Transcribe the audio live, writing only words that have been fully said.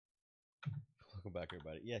Welcome back,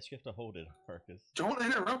 everybody. Yes, you have to hold it, Arkas. Don't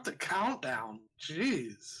interrupt the countdown.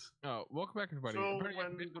 Jeez. Oh, welcome back, everybody. So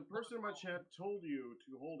when the person in my chat told you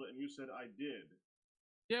to hold it and you said I did.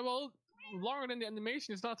 Yeah, well, longer than the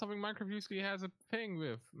animation is not something Minecraft usually has a thing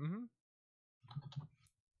with.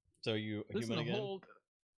 So you a human again? Hold...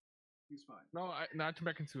 He's fine. No, I turn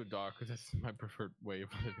back into a dog because that's my preferred way of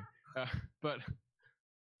living.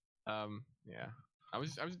 Yeah. I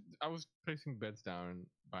was placing beds down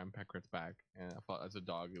by Pakratt's back, and I thought as a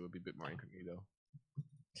dog it would be a bit more incognito.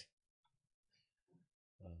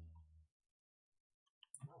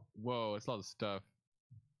 Whoa, it's a lot of stuff.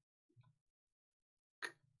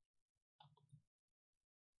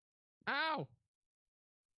 Ow!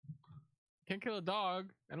 Can't kill a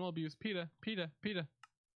dog. Animal abuse. PETA.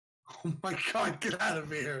 Oh my god, get out of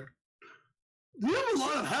here. You have a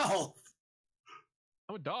lot of health.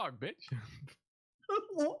 I'm a dog, bitch.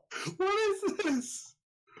 What is this?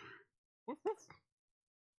 Woof, woof.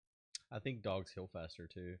 I think dogs heal faster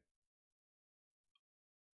too.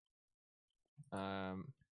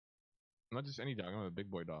 Not just any dog. I'm a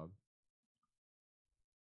big boy dog.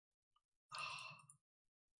 Of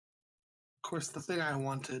course, the thing I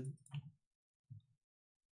wanted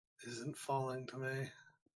isn't falling to me.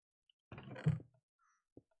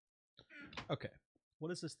 Okay,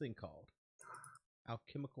 what is this thing called?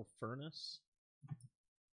 Alchemical furnace?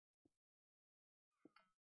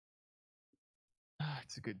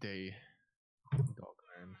 It's a good day, dog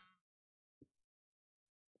man.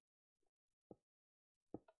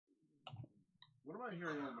 What am I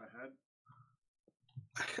hearing over my head?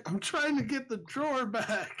 I'm trying to get the drawer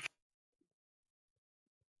back.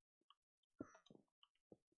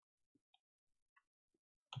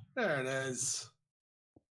 There it is.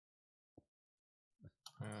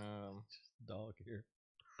 Just a dog here.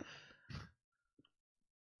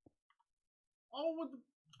 Oh, with the...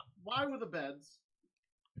 Why with the beds?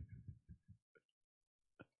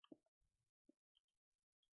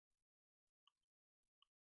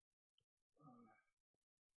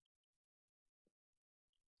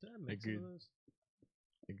 Did I make some of those?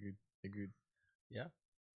 Good. Yeah.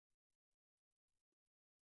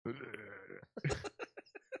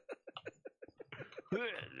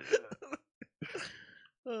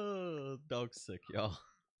 Oh, dog's sick, y'all.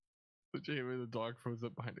 The dog froze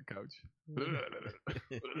up behind the couch.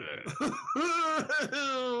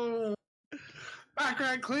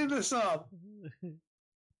 Pakratt, clean this up.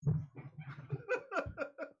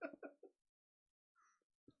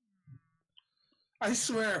 I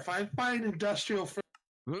swear, if I find industrial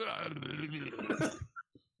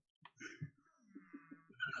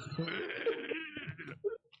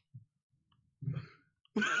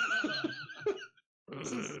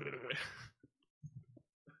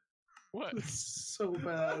What? It's so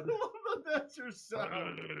bad. I love that that's your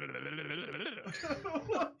sound.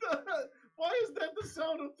 What the heck? Why is that the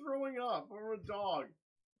sound of throwing up or a dog?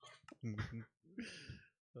 You're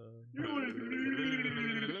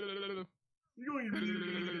going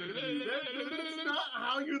that's not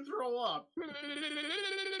how you throw up.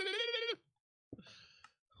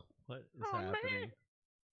 What is happening? Man.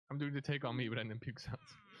 I'm doing the take on me, but then puke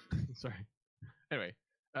sounds. Sorry. Anyway,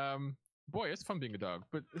 boy, it's fun being a dog,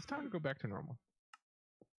 but it's time to go back to normal.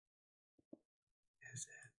 Is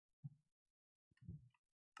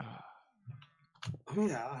it? Oh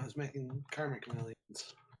yeah, I was making karmic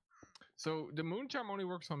millions. So the moon charm only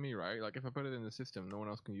works on me, right? Like if I put it in the system, no one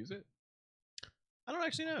else can use it? I don't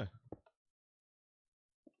actually know.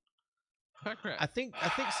 Pakratt. I think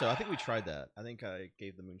so. I think we tried that. I think I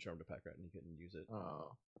gave the moon charm to Pakratt and he couldn't use it.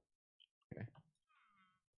 Oh. Okay.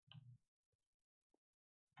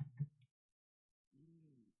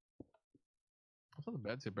 I saw the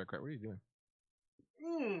bed say Pakratt. What are you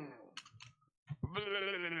doing?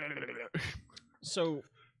 So,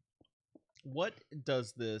 what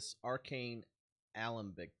does this arcane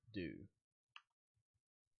alembic do?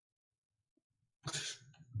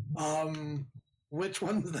 Which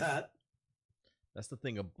one's that? That's the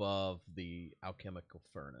thing above the alchemical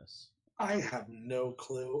furnace. I have no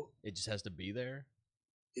clue. It just has to be there?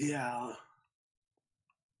 Yeah.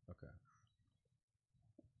 Okay.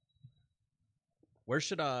 Where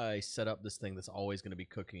should I set up this thing that's always going to be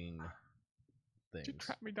cooking things? Did you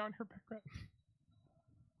trap me down here, Pakratt?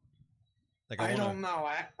 Like I don't know.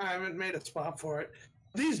 I haven't made a spot for it.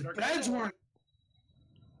 These beds weren't.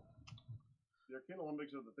 The Arcane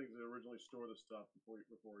Olympics are the things that originally store the stuff before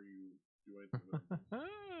you do anything with them.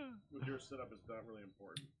 With your setup, it's not really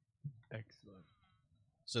important. Excellent.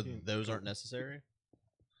 So those aren't necessary?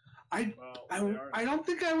 I don't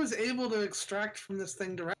think I was able to extract from this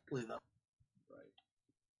thing directly though. Right.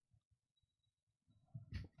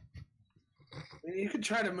 mean, you could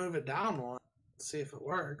try to move it down one, see if it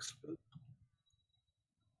works, but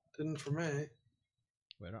didn't for me.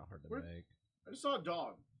 They're not hard to Where- make. I just saw a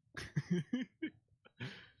dog.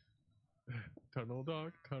 Tunnel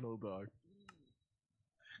dog, tunnel dog.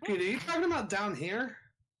 Dude, are you talking about down here?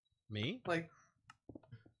 Me? Like,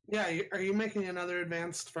 yeah, are you making another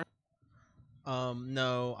advanced furnace?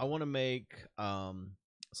 No. I want to make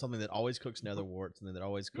something that always cooks nether wart, something that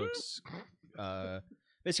always cooks.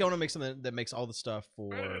 Basically, I want to make something that makes all the stuff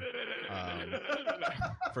for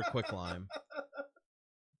quicklime.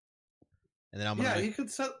 And then I'm gonna Yeah, make...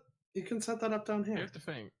 you can set that up down here. Here's the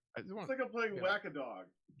thing. I just It's want like I'm playing Yeah. Whack-A-Dog.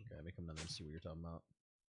 Okay, make them none. See what you're talking about.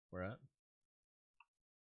 Where at?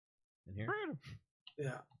 In here?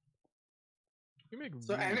 Yeah. You make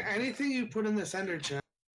So really- anything you put in this ender chest,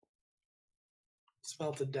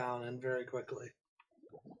 smelt it down and very quickly.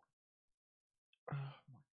 Oh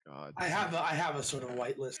my god. I have a sort of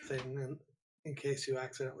whitelist thing in case you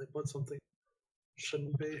accidentally put something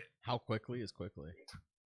shouldn't be. How quickly is quickly?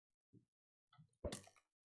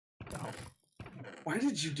 Why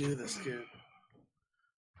did you do this, dude?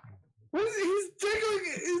 What is he's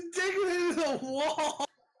digging into the wall.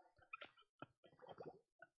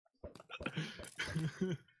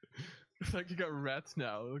 It's like you got rats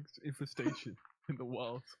now. It looks infestation in the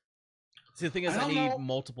walls. See, the thing is, I I don't need know.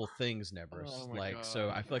 multiple things, Nebris. Oh my Like, so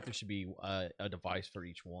God. I feel like there should be a device for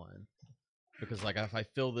each one. Because, like, if I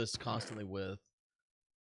fill this constantly with,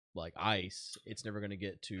 like, ice, it's never going to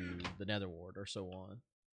get to the nether wart or so on.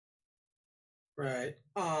 Right.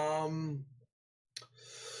 I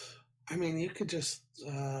mean, you could just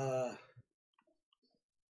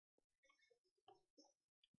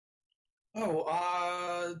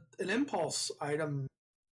an impulse item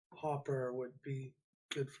hopper would be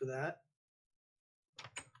good for that.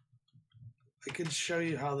 I could show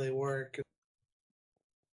you how they work.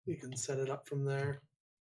 You can set it up from there.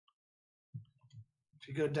 If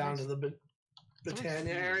you go down to the Someone's Britannia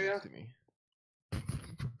sneezing area. next to me.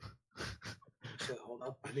 Actually, hold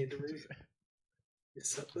up. I need to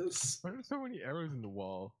reset this. Why are there so many arrows in the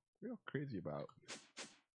wall? What are you crazy about?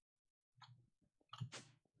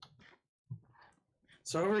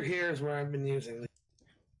 So over here is where I've been using these.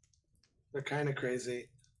 They're kind of crazy.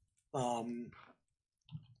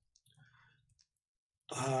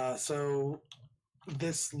 So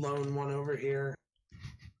this lone one over here,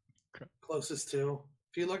 Okay. closest to.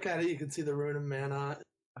 If you look at it, you can see the rune of mana,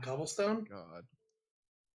 cobblestone. God.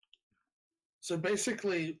 So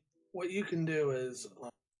basically, what you can do is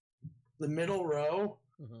the middle row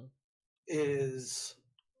Mm-hmm. is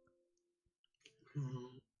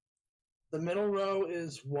the middle row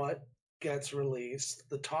is what gets released.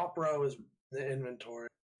 The top row is the inventory.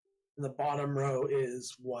 And the bottom row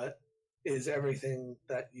is what is everything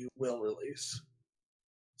that you will release.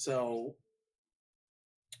 So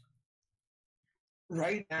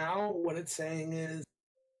right now, what it's saying is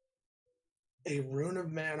a rune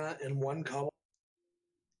of mana and one cobble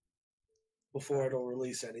before it'll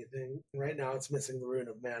release anything. Right now, it's missing the rune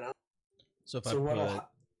of mana. So if So I what'll put,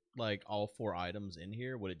 like, all 4 items in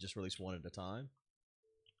here, would it just release one at a time?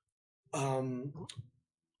 All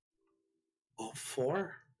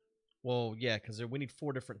 4? Well, yeah, because we need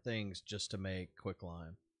 4 different things just to make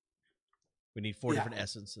quicklime. We need 4 Yeah. different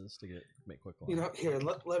essences to make quicklime. You know, here,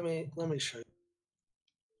 let me show you.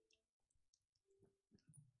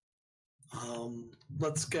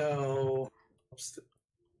 Let's go.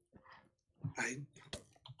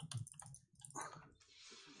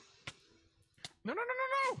 No, no, no, no,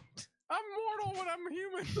 no! I'm mortal when I'm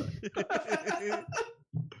human.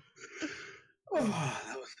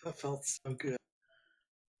 That felt so good.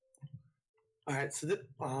 All right, so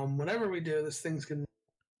whenever we do, this thing's gonna.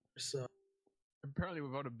 So, Apparently,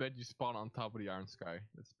 without a bed, you spawn on top of the iron sky.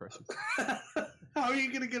 That's precious. how are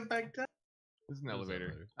you gonna get back down? There's an There's elevator.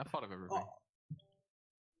 elevator. I thought of everything.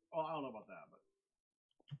 Oh, I don't know about that, but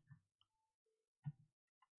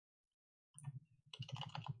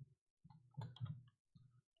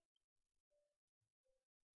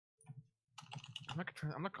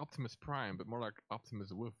I'm like Optimus Prime, but more like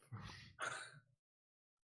Optimus Wolf.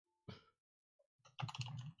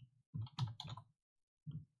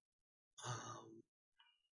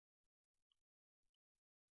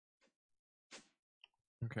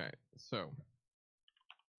 Okay, so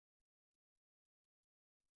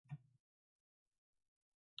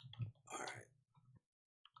All right.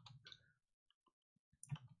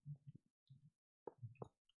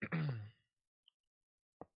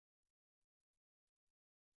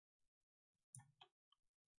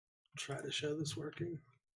 Try to show this working.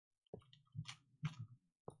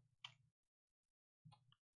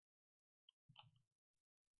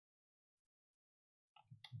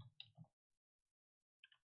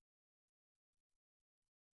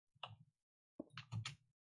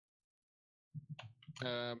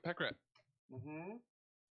 Pakratt, Mm-hmm.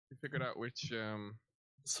 you figured out which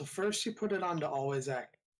So first you put it on to always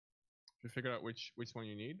act. you figured out which one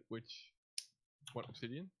you need, what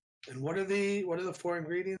obsidian? And what are the 4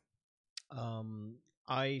 ingredients?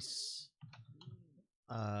 Ice.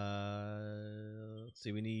 Let's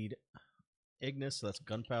see. We need Ignis, so that's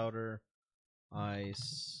gunpowder,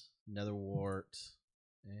 ice, nether wart,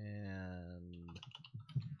 and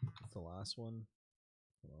what's the last one?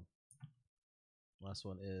 Hold on. Last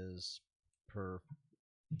one is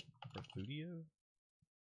perfudio.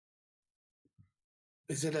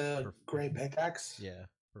 Is it a gray pickaxe? Yeah,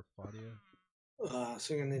 perfadio.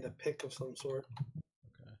 So you're gonna need a pick of some sort.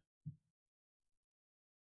 Okay.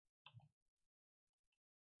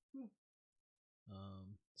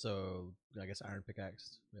 So I guess iron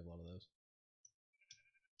pickaxe. We have a lot of those.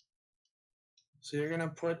 So you're gonna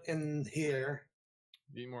put in here.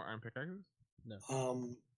 Do you need more iron pickaxes? No.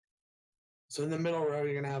 So in the middle row,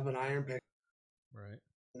 you're gonna have an iron pick, Right.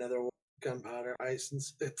 another gunpowder, ice, and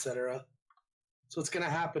etc. So what's gonna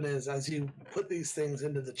happen is as you put these things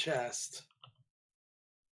into the chest,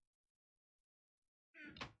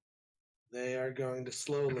 they are going to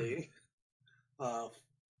slowly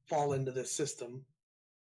fall into this system,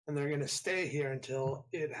 and they're going to stay here until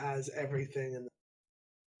it has everything. And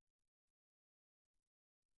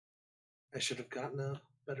I should have gotten a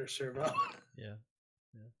better servo. Yeah.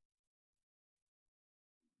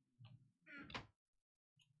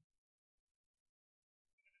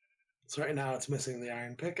 So right now it's missing the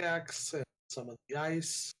iron pickaxe and some of the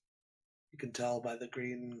ice. You can tell by the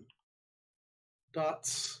green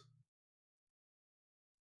dots.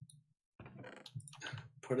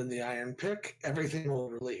 Put in the iron pick, everything will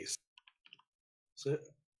release. So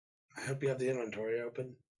I hope you have the inventory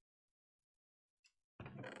open.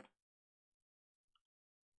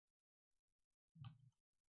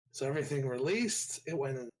 So everything released, it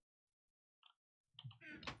went in,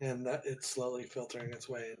 and that it's slowly filtering its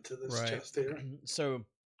way into this chest here. So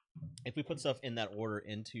if we put stuff in that order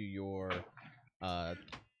into your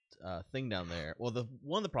thing down there, well,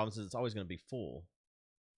 one of the problems is it's always going to be full.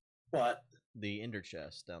 What? The ender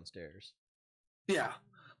chest downstairs. Yeah.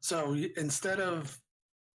 So instead of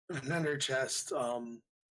an ender chest,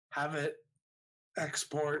 have it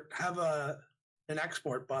export. Have an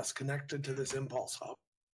export bus connected to this impulse hub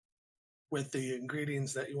with the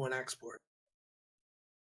ingredients that you want to export.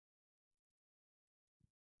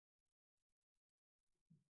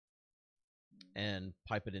 And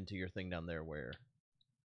pipe it into your thing down there where?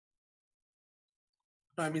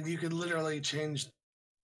 I mean, you could literally change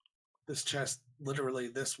this chest, literally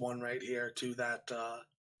this one right here, to that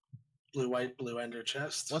blue ender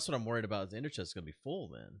chest. Well, that's what I'm worried about. Is the ender chest is going to be full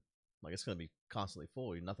then? Like, it's going to be constantly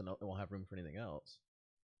full. Nothing. It won't have room for anything else.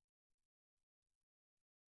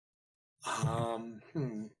 I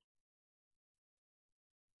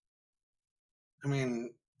mean,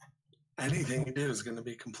 anything you do is going to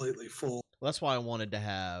be completely full. Well, that's why I wanted to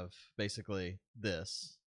have basically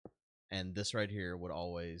this, and this right here would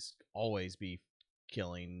always be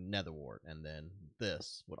killing netherwart, and then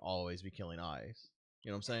this would always be killing ice.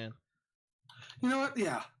 You know what I'm saying? You know what?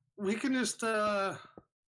 Yeah, we can just here.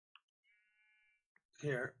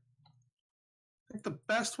 I think the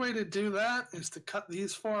best way to do that is to cut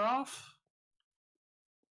these 4 off,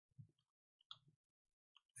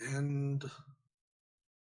 and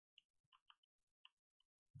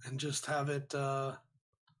just have it. I'm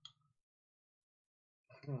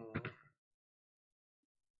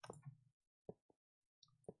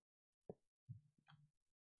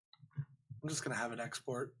just gonna have it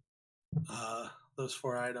export those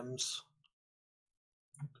 4 items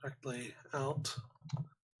directly out.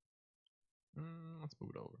 Let's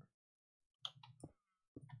move it over.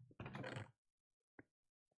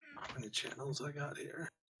 How many channels I got here?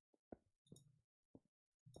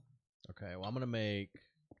 Okay, well, I'm going to make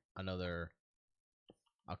another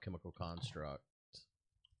alchemical construct.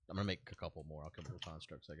 I'm going to make a couple more alchemical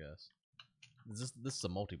constructs, I guess. This is a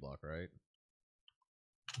multi-block, right?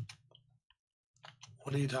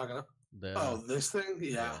 What are you talking about? This thing?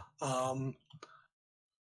 Yeah. So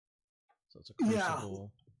it's a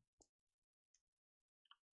crucible.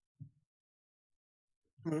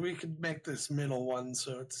 I mean, we could make this middle one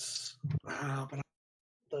so it's... but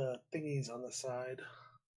the thingies on the side.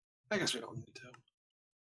 I guess we don't need to.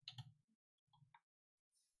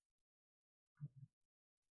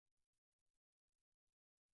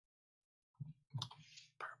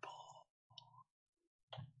 Purple.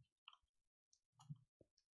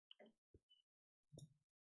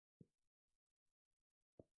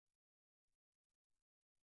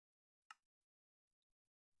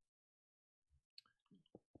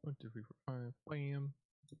 1, 2, 3, 4, 5. Bam.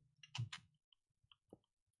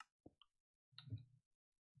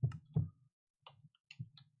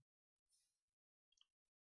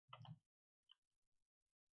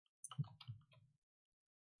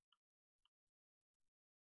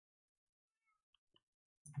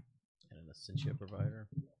 And an Essentia provider.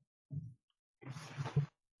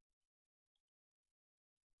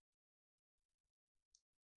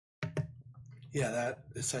 Yeah, that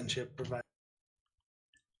Essentia provider.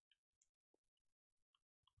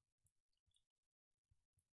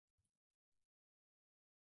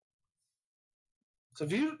 So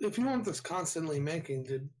if you want this constantly making,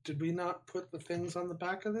 did we not put the things on the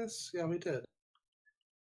back of this? Yeah, we did.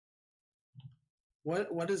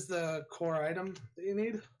 What is the core item that you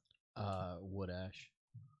need? Wood ash.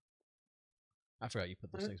 I forgot you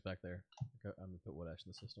put those Right. things back there. I'm gonna put wood ash in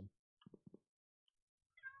the system.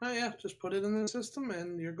 Oh yeah, just put it in the system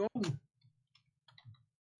and you're golden.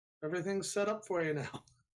 Everything's set up for you now.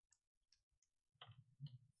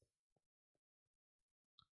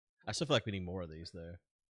 I still feel like we need more of these though.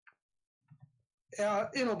 Yeah,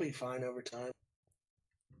 it'll be fine over time.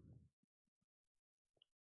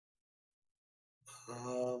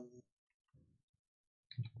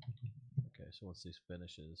 Okay, so once these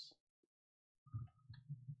finishes.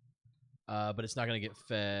 But it's not gonna get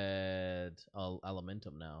fed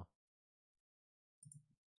Elementum now.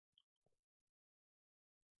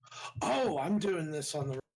 Oh, I'm doing this on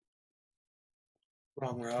the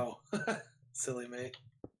wrong row. Silly me.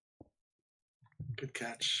 Good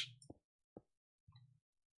catch.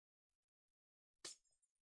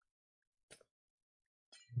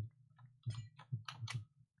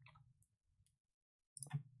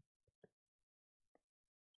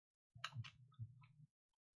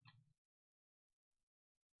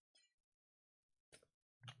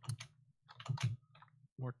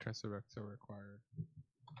 More Tesseracts are required.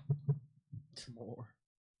 More.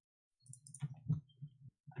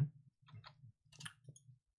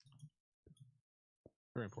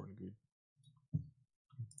 Very important, Guude.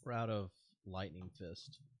 We're out of Lightning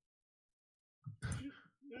Fist.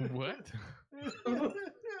 What?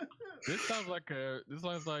 This sounds like the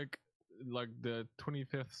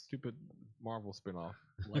 25th stupid Marvel spin-off,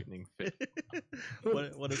 Lightning Fit.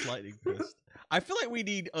 What is Lightning Fist? I feel like we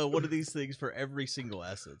need one of these things for every single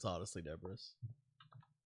essence, honestly, Nebris.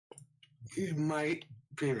 You might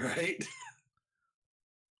be right.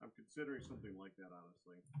 I'm considering something like that,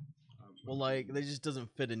 honestly. Well, like it just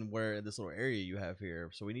doesn't fit in where this little area you have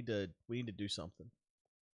here, so we need to do something.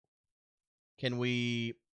 Can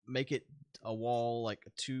we make it a wall like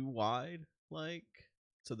 2 wide, like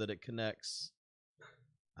so that it connects?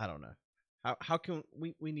 I don't know. How can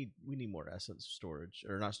we need more essence storage,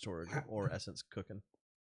 or not storage, or essence cooking?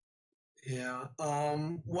 Yeah.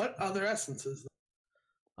 What other essences?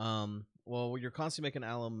 Well, you're constantly making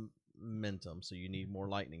Elementum, so you need more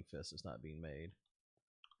Lightning Fist. It's not being made.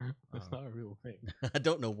 That's not a real thing. I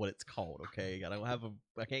don't know what it's called. Okay,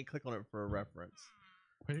 I can't click on it for a reference.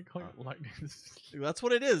 Why do you call it lightning? That's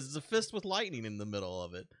what it is. It's a fist with lightning in the middle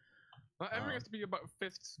of it. Not everything has to be about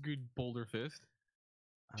fists, Guude. Boulder fist.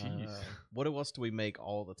 Jeez. What else do we make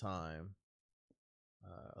all the time?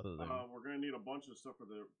 Other than we're gonna need a bunch of stuff for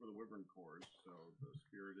the Wyvern cores. So the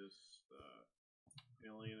Spiritus, the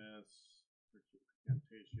Alienus,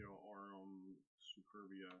 Precantatio, Aurum,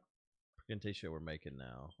 Superbia. Precantatio we're making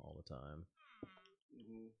now all the time.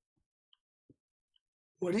 Mm-hmm.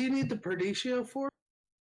 What do you need the Perditio for?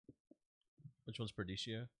 Which one's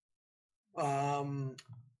Perditio?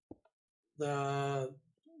 The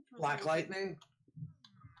Black Lightning.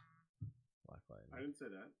 Black Lightning. I didn't say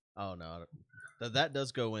that. Oh no, that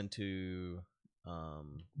does go into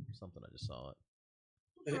something. I just saw it.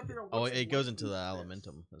 It goes into the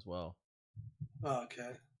Elementum as well. Oh,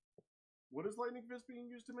 okay. What is Lightning Fist being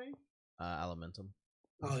used to make? Elementum.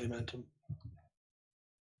 Elementum.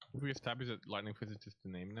 We established that Lightning Fist is just the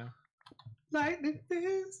name now. Lightning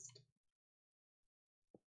Fist.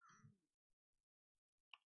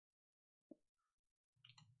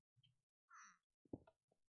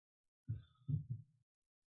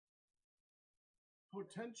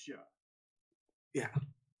 Potentia. Yeah.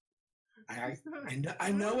 I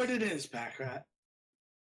know what it is, Pakratt.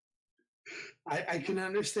 I can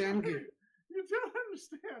understand you. You don't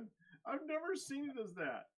understand. I've never seen it as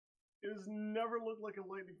that. It has never looked like a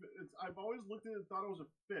lightning fish. I've always looked at it and thought it was a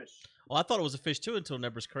fish. Well, I thought it was a fish too until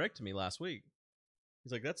Nebris corrected me last week.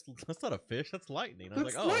 He's like, "That's not a fish. That's lightning." I was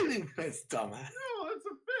That's like, "Oh, lightning fist, dumbass." No, that's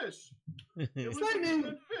a fish. It it's looks like a lightning.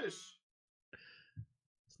 dead fish.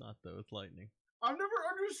 not though. It's lightning." I've never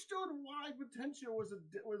understood why Potentia was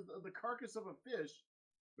the carcass of a fish,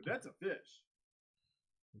 but that's a fish.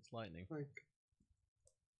 It's lightning. Like,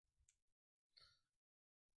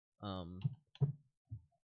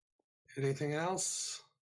 anything else?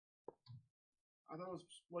 I thought it was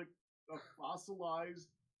like a fossilized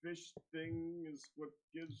fish thing is what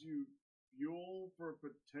gives you fuel for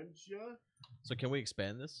potentia. So can we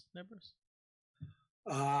expand this, Nebris?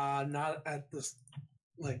 Not at this,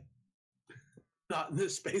 like, not in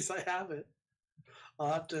this space I have it.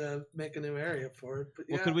 I'll have to make a new area for it. But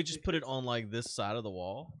Well, yeah, could we just put it on like this side of the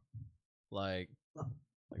wall, like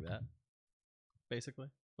that, basically,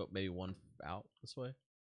 but maybe one out this way?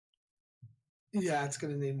 Yeah, it's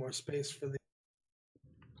gonna need more space for the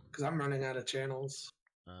because I'm running out of channels.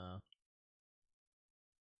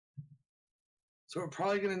 So we're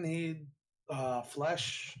probably gonna need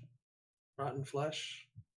flesh, rotten flesh,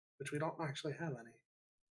 which we don't actually have any.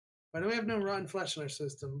 Why do we have no rotten flesh in our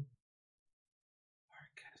system?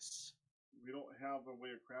 Arkas. We don't have a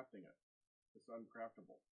way of crafting it. It's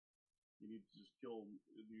uncraftable. You need to just kill.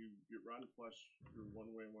 You get rotten flesh through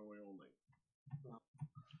one way and one way only.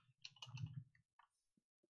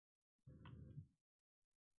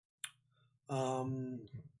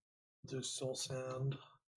 There's soul sand.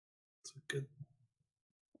 It's a good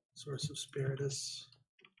source of spiritus.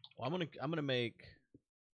 Well, I'm gonna make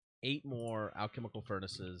 8 more alchemical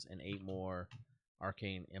furnaces and 8 more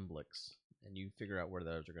arcane imblics, and you figure out where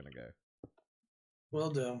those are gonna go. Will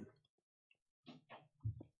do.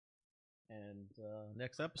 And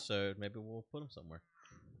next episode, maybe we'll put them somewhere.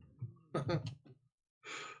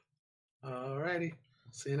 Alrighty.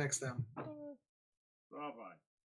 See you next time. Bye bye.